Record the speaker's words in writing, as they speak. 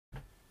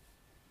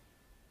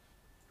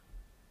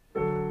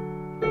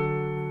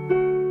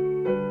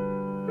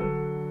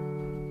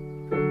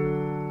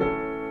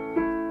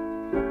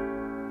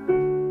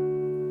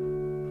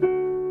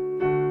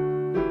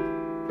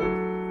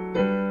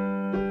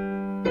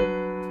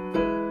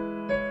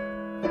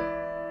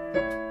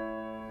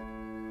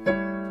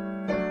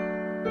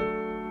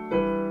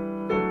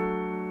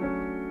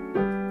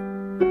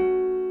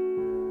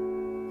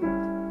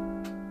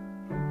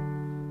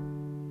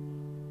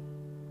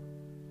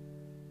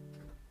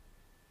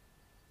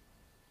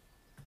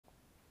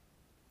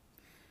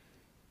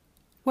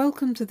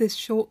Welcome to this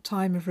short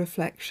time of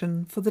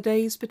reflection for the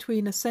days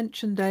between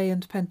Ascension Day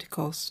and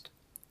Pentecost.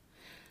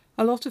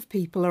 A lot of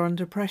people are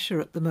under pressure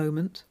at the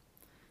moment,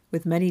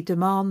 with many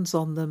demands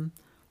on them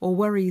or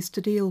worries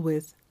to deal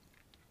with.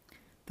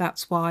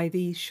 That's why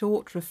these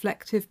short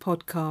reflective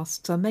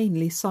podcasts are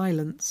mainly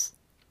silence.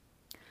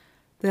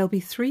 There'll be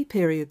 3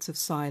 periods of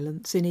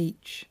silence in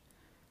each.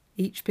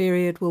 Each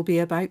period will be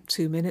about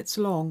 2 minutes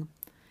long,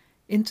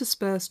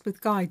 interspersed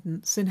with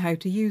guidance in how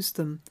to use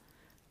them,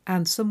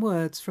 and some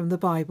words from the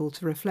Bible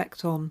to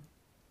reflect on.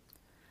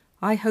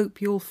 I hope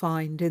you'll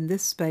find in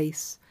this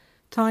space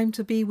time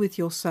to be with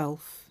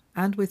yourself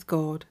and with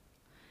God,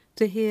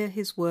 to hear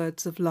his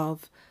words of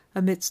love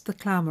amidst the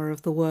clamour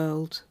of the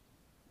world.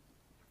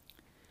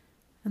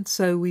 And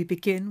so we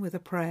begin with a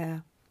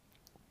prayer.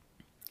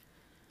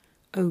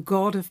 O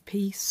God of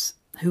peace,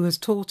 who has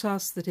taught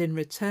us that in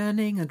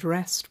returning and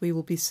rest we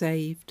will be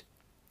saved,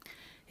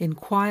 in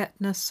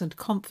quietness and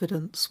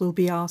confidence will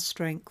be our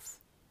strength.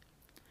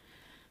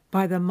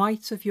 By the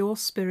might of your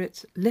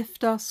Spirit,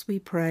 lift us, we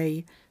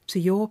pray, to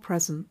your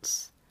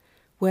presence,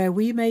 where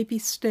we may be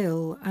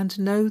still and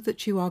know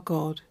that you are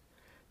God,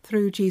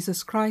 through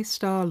Jesus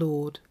Christ our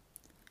Lord.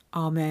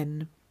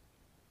 Amen.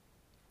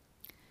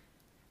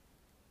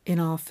 In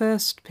our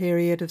first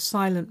period of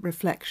silent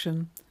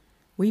reflection,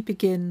 we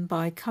begin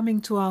by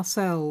coming to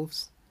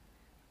ourselves,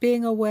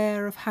 being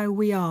aware of how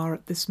we are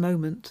at this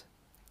moment.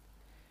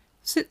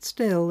 Sit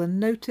still and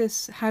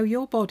notice how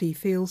your body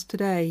feels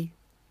today.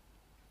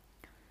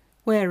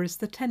 Where is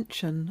the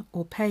tension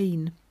or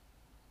pain?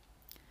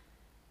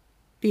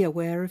 Be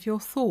aware of your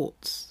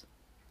thoughts.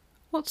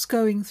 What's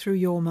going through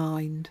your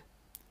mind?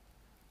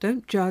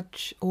 Don't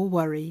judge or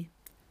worry.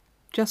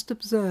 Just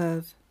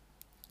observe,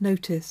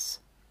 notice,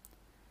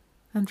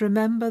 and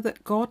remember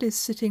that God is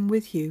sitting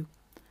with you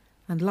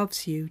and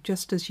loves you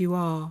just as you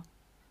are.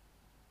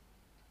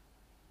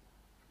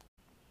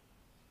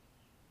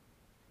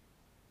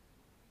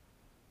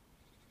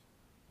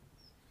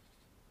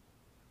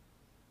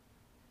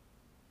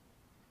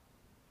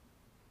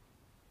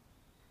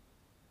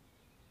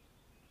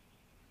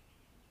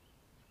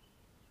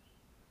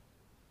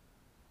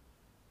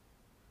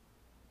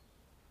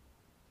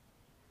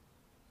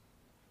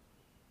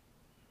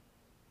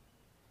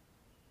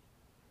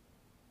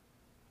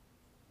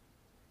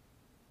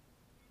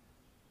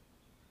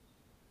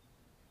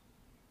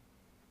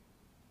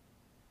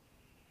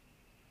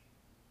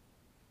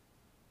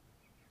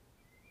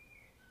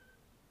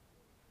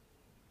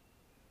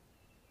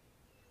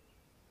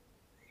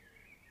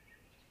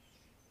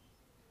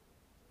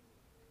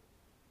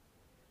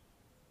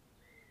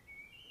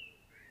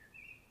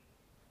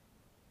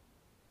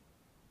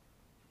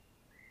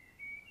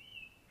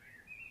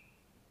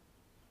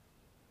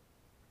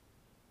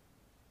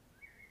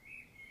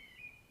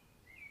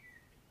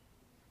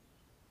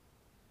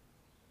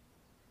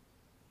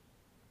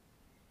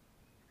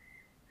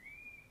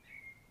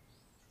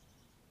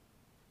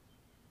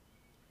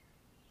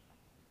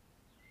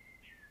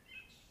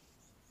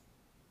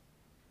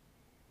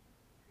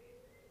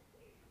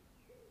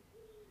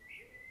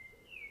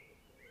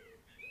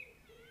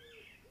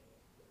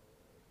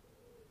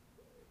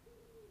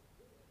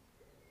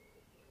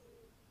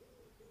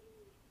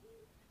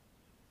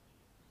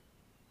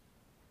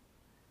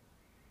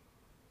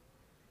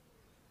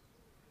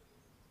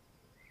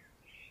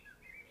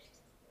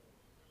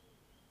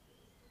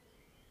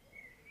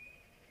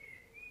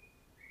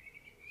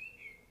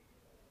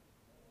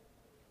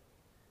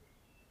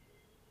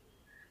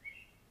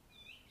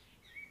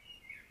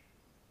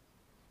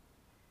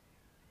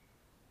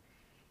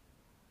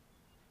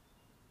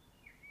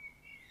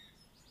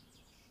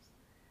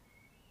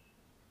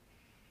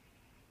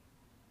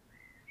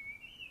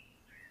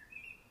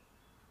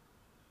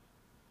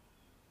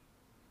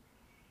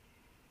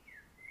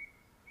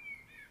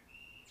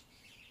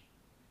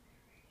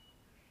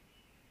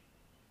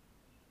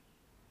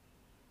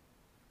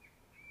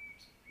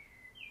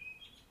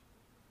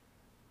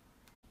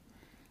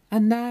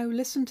 And now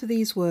listen to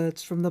these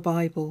words from the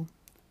Bible.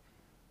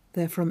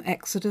 They're from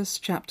Exodus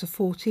chapter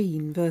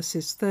 14,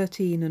 verses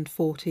 13 and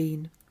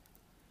 14.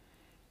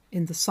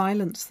 In the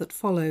silence that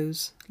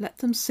follows, let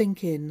them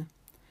sink in.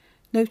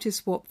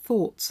 Notice what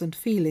thoughts and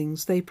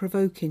feelings they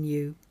provoke in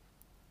you.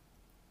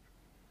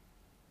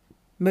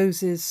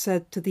 Moses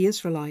said to the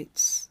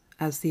Israelites,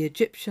 as the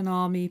Egyptian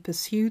army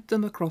pursued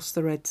them across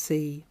the Red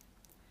Sea,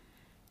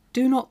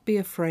 "Do not be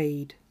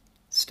afraid,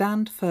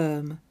 stand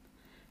firm,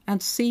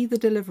 and see the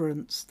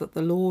deliverance that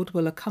the Lord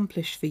will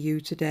accomplish for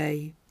you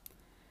today.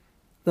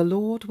 The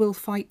Lord will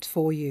fight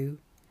for you,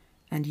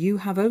 and you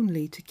have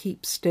only to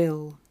keep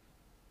still.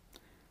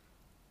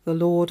 The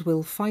Lord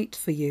will fight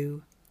for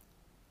you,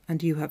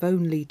 and you have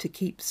only to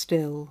keep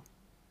still."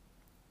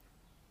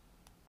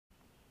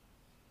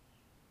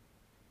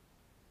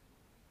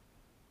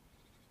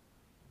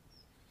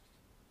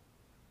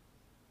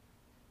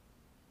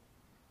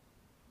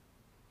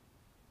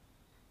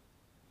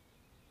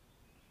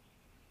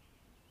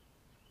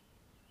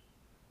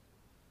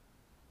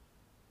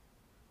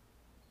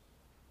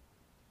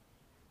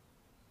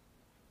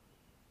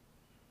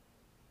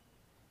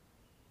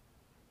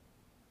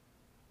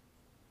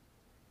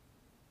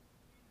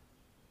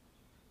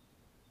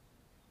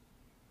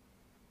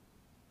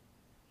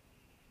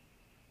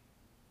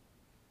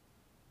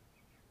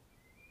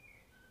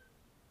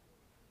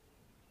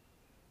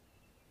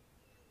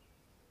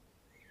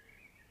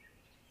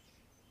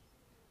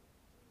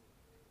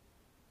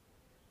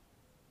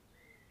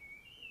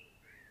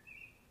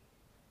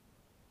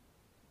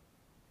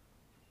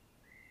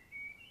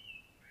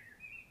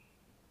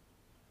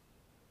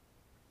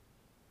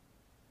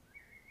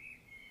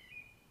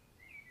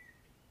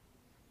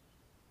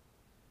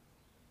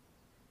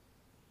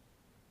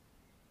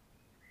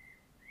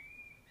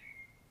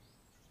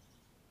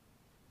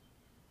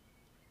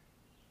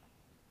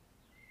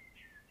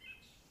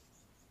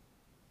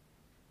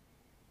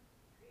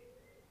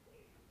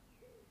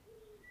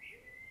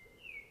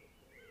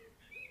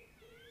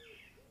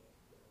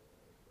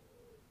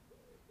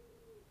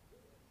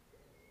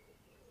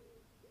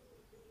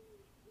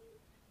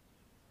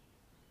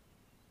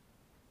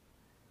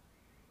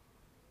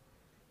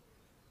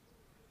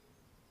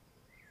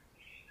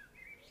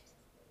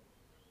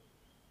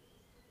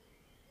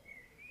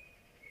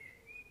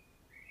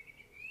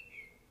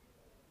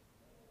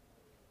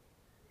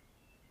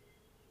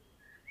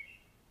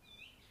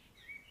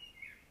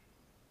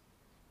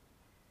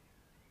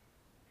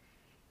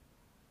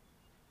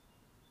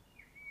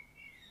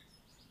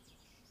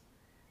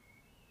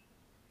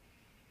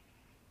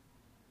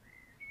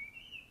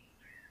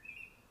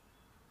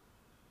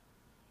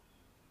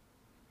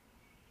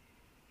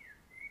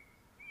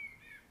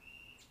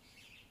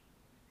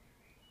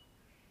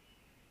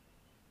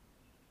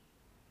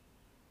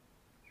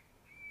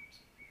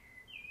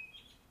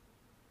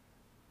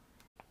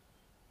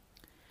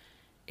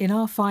 In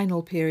our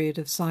final period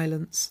of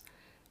silence,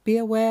 be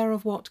aware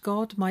of what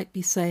God might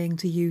be saying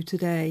to you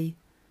today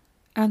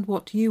and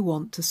what you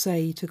want to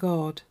say to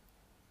God.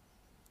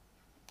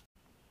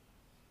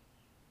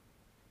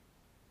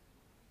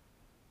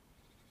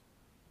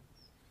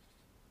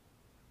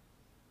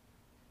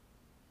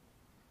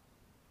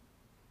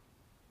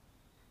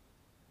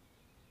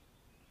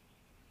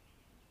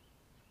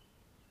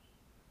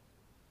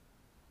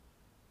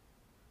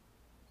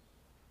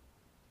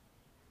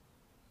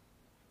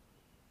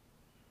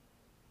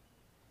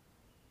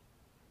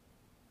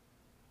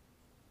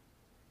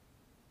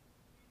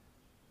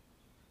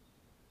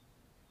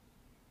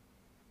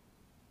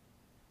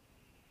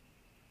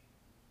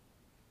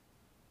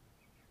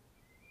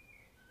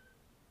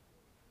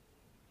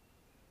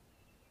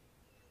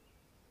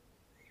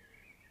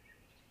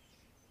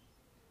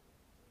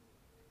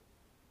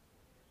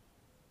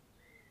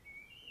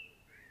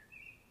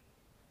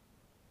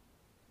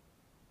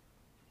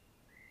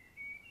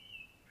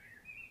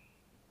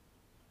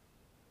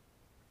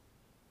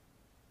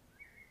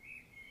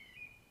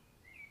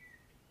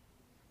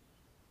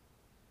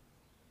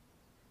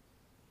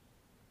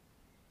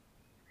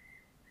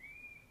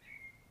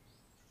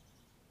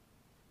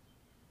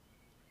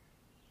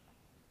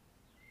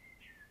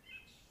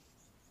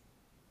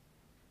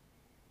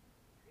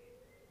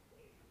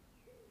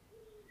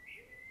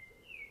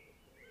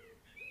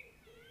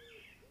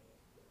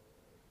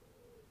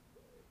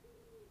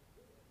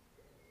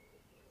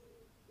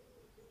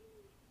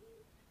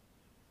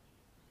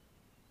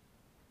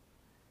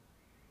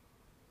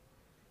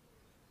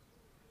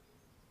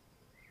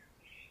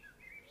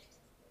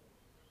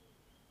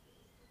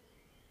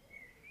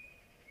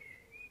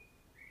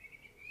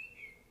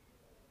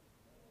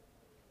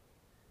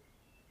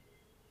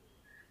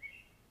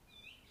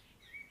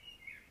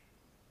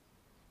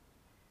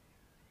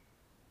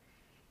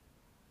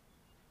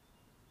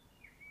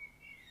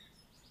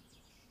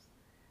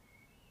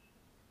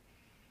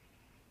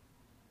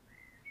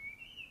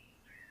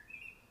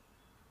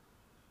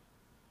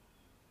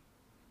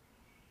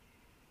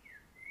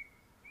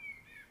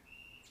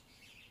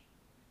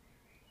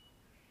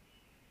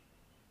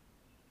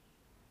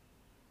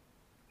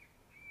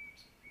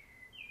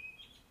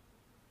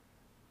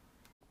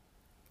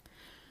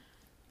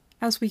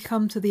 As we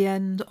come to the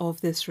end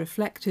of this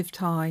reflective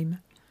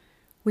time,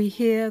 we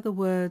hear the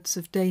words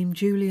of Dame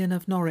Julian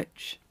of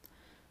Norwich,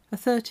 a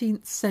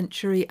 13th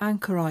century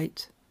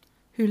anchorite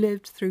who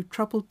lived through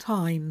troubled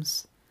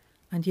times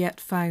and yet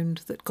found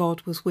that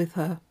God was with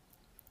her.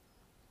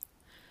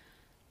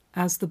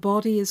 As the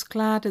body is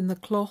clad in the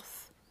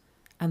cloth,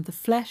 and the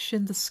flesh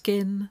in the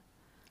skin,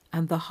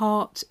 and the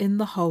heart in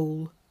the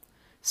whole,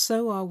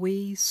 so are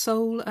we,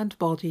 soul and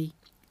body,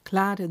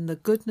 clad in the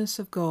goodness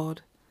of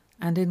God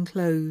and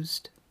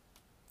enclosed.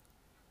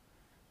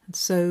 And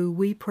so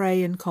we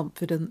pray in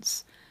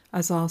confidence,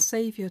 as our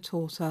Saviour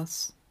taught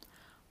us,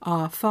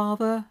 Our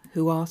Father,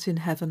 who art in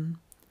heaven,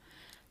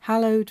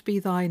 hallowed be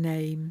thy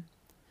name.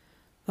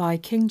 Thy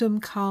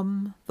kingdom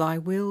come, thy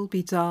will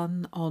be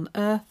done, on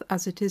earth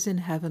as it is in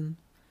heaven.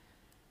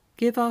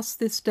 Give us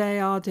this day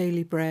our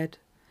daily bread,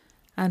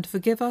 and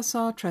forgive us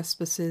our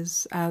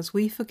trespasses, as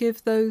we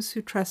forgive those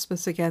who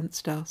trespass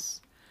against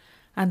us.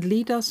 And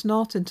lead us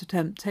not into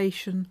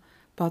temptation,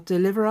 but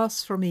deliver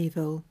us from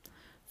evil.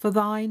 For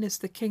thine is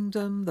the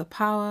kingdom, the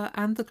power,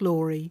 and the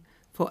glory,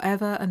 for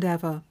ever and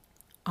ever.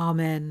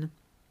 Amen.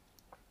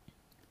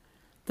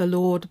 The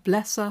Lord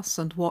bless us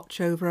and watch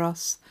over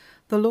us.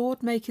 The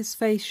Lord make his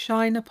face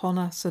shine upon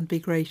us and be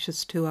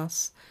gracious to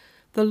us.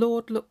 The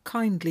Lord look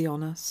kindly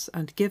on us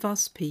and give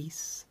us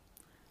peace.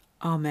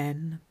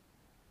 Amen.